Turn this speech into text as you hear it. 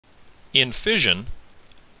In fission,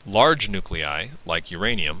 large nuclei, like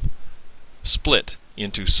uranium, split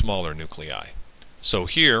into smaller nuclei. So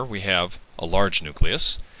here we have a large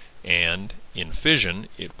nucleus, and in fission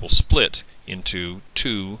it will split into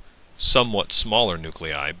two somewhat smaller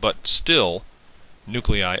nuclei, but still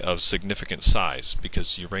nuclei of significant size,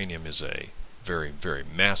 because uranium is a very, very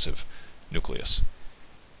massive nucleus.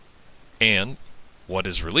 And what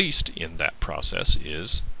is released in that process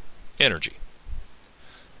is energy.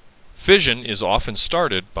 Fission is often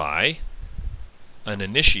started by an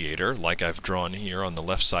initiator, like I've drawn here on the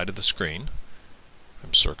left side of the screen.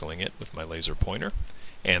 I'm circling it with my laser pointer.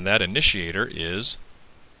 And that initiator is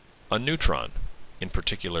a neutron. In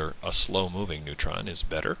particular, a slow-moving neutron is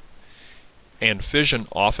better. And fission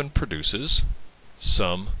often produces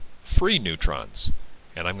some free neutrons.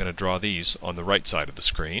 And I'm going to draw these on the right side of the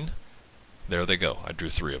screen. There they go. I drew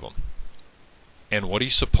 3 of them. And what do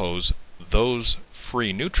you suppose those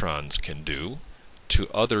free neutrons can do to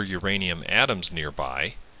other uranium atoms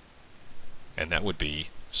nearby? And that would be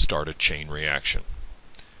start a chain reaction.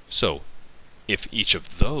 So, if each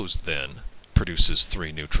of those then produces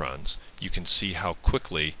 3 neutrons, you can see how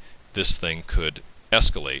quickly this thing could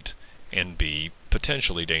escalate and be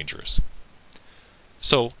potentially dangerous.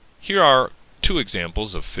 So, here are 2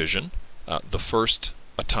 examples of fission. The first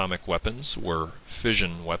atomic weapons were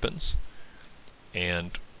fission weapons,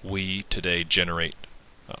 and we today generate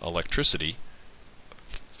electricity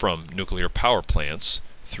from nuclear power plants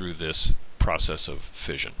through this process of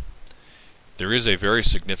fission. There is a very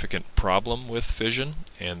significant problem with fission,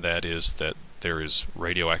 and that is that there is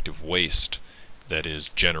radioactive waste that is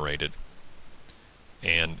generated,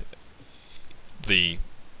 and the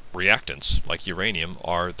reactants, like uranium,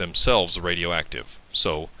 are themselves radioactive.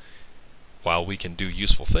 So while we can do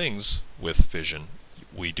useful things with fission,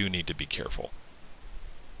 we do need to be careful.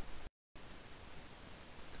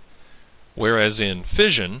 Whereas in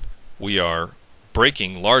fission, we are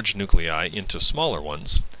breaking large nuclei into smaller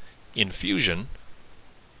ones, in fusion,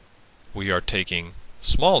 we are taking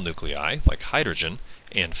small nuclei, like hydrogen,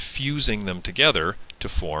 and fusing them together to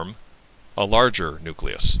form a larger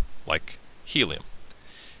nucleus, like helium.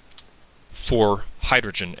 4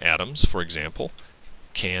 hydrogen atoms, for example,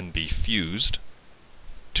 can be fused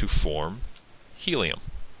to form helium.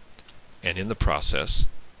 And in the process,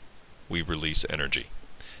 we release energy.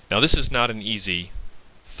 Now, this is not an easy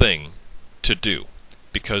thing to do,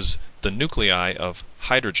 because the nuclei of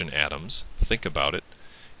hydrogen atoms, think about it,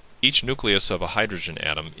 each nucleus of a hydrogen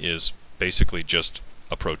atom is basically just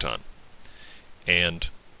a proton. And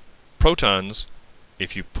protons,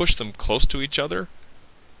 if you push them close to each other,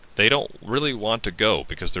 they don't really want to go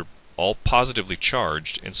because they're all positively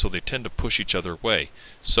charged, and so they tend to push each other away.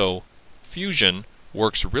 So fusion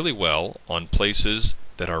works really well on places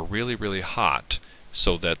that are really, really hot,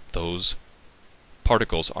 so that those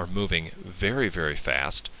particles are moving very, very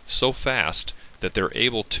fast, so fast that they're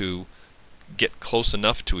able to get close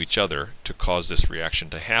enough to each other to cause this reaction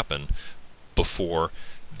to happen before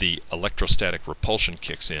the electrostatic repulsion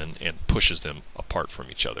kicks in and pushes them apart from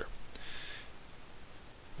each other.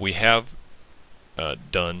 We have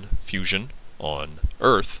done fusion on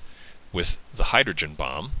Earth with the hydrogen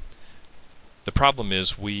bomb. The problem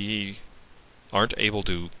is we aren't able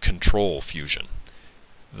to control fusion.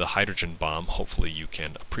 The hydrogen bomb, hopefully you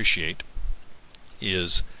can appreciate,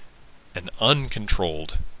 is an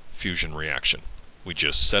uncontrolled fusion reaction. We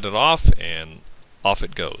just set it off and off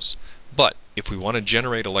it goes. But if we want to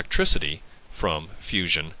generate electricity from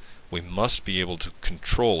fusion, we must be able to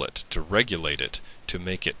control it, to regulate it, to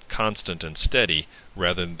make it constant and steady,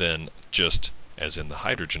 rather than just, as in the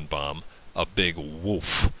hydrogen bomb, a big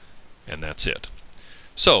woof, and that's it.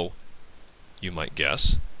 So, you might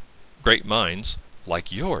guess, great minds,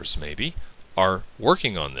 like yours maybe, are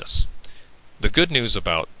working on this. The good news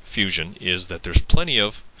about fusion is that there's plenty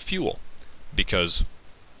of fuel, because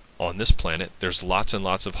on this planet there's lots and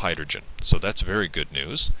lots of hydrogen, so that's very good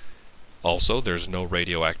news. Also, there's no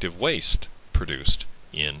radioactive waste produced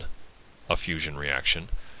in a fusion reaction.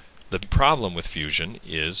 The problem with fusion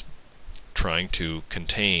is trying to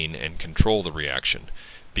contain and control the reaction,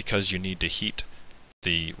 because you need to heat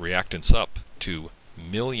the reactants up to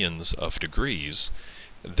millions of degrees.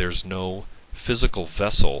 There's no physical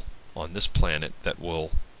vessel on this planet that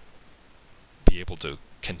will be able to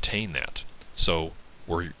contain that. So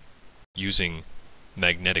we're using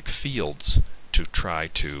magnetic fields to try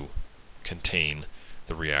to contain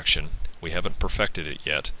the reaction. We haven't perfected it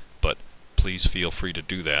yet, but please feel free to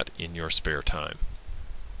do that in your spare time.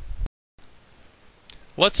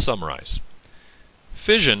 Let's summarize.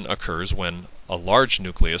 Fission occurs when a large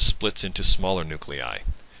nucleus splits into smaller nuclei.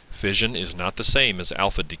 Fission is not the same as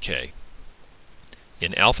alpha decay.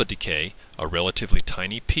 In alpha decay, a relatively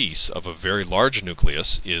tiny piece of a very large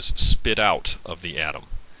nucleus is spit out of the atom.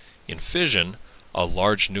 In fission, a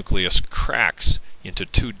large nucleus cracks into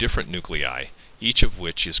two different nuclei, each of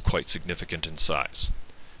which is quite significant in size.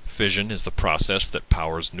 Fission is the process that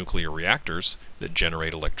powers nuclear reactors that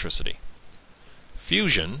generate electricity.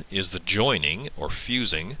 Fusion is the joining or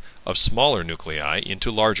fusing of smaller nuclei into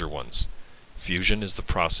larger ones. Fusion is the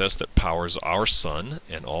process that powers our sun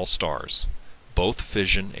and all stars. Both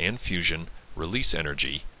fission and fusion release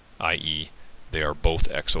energy, i.e., they are both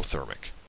exothermic.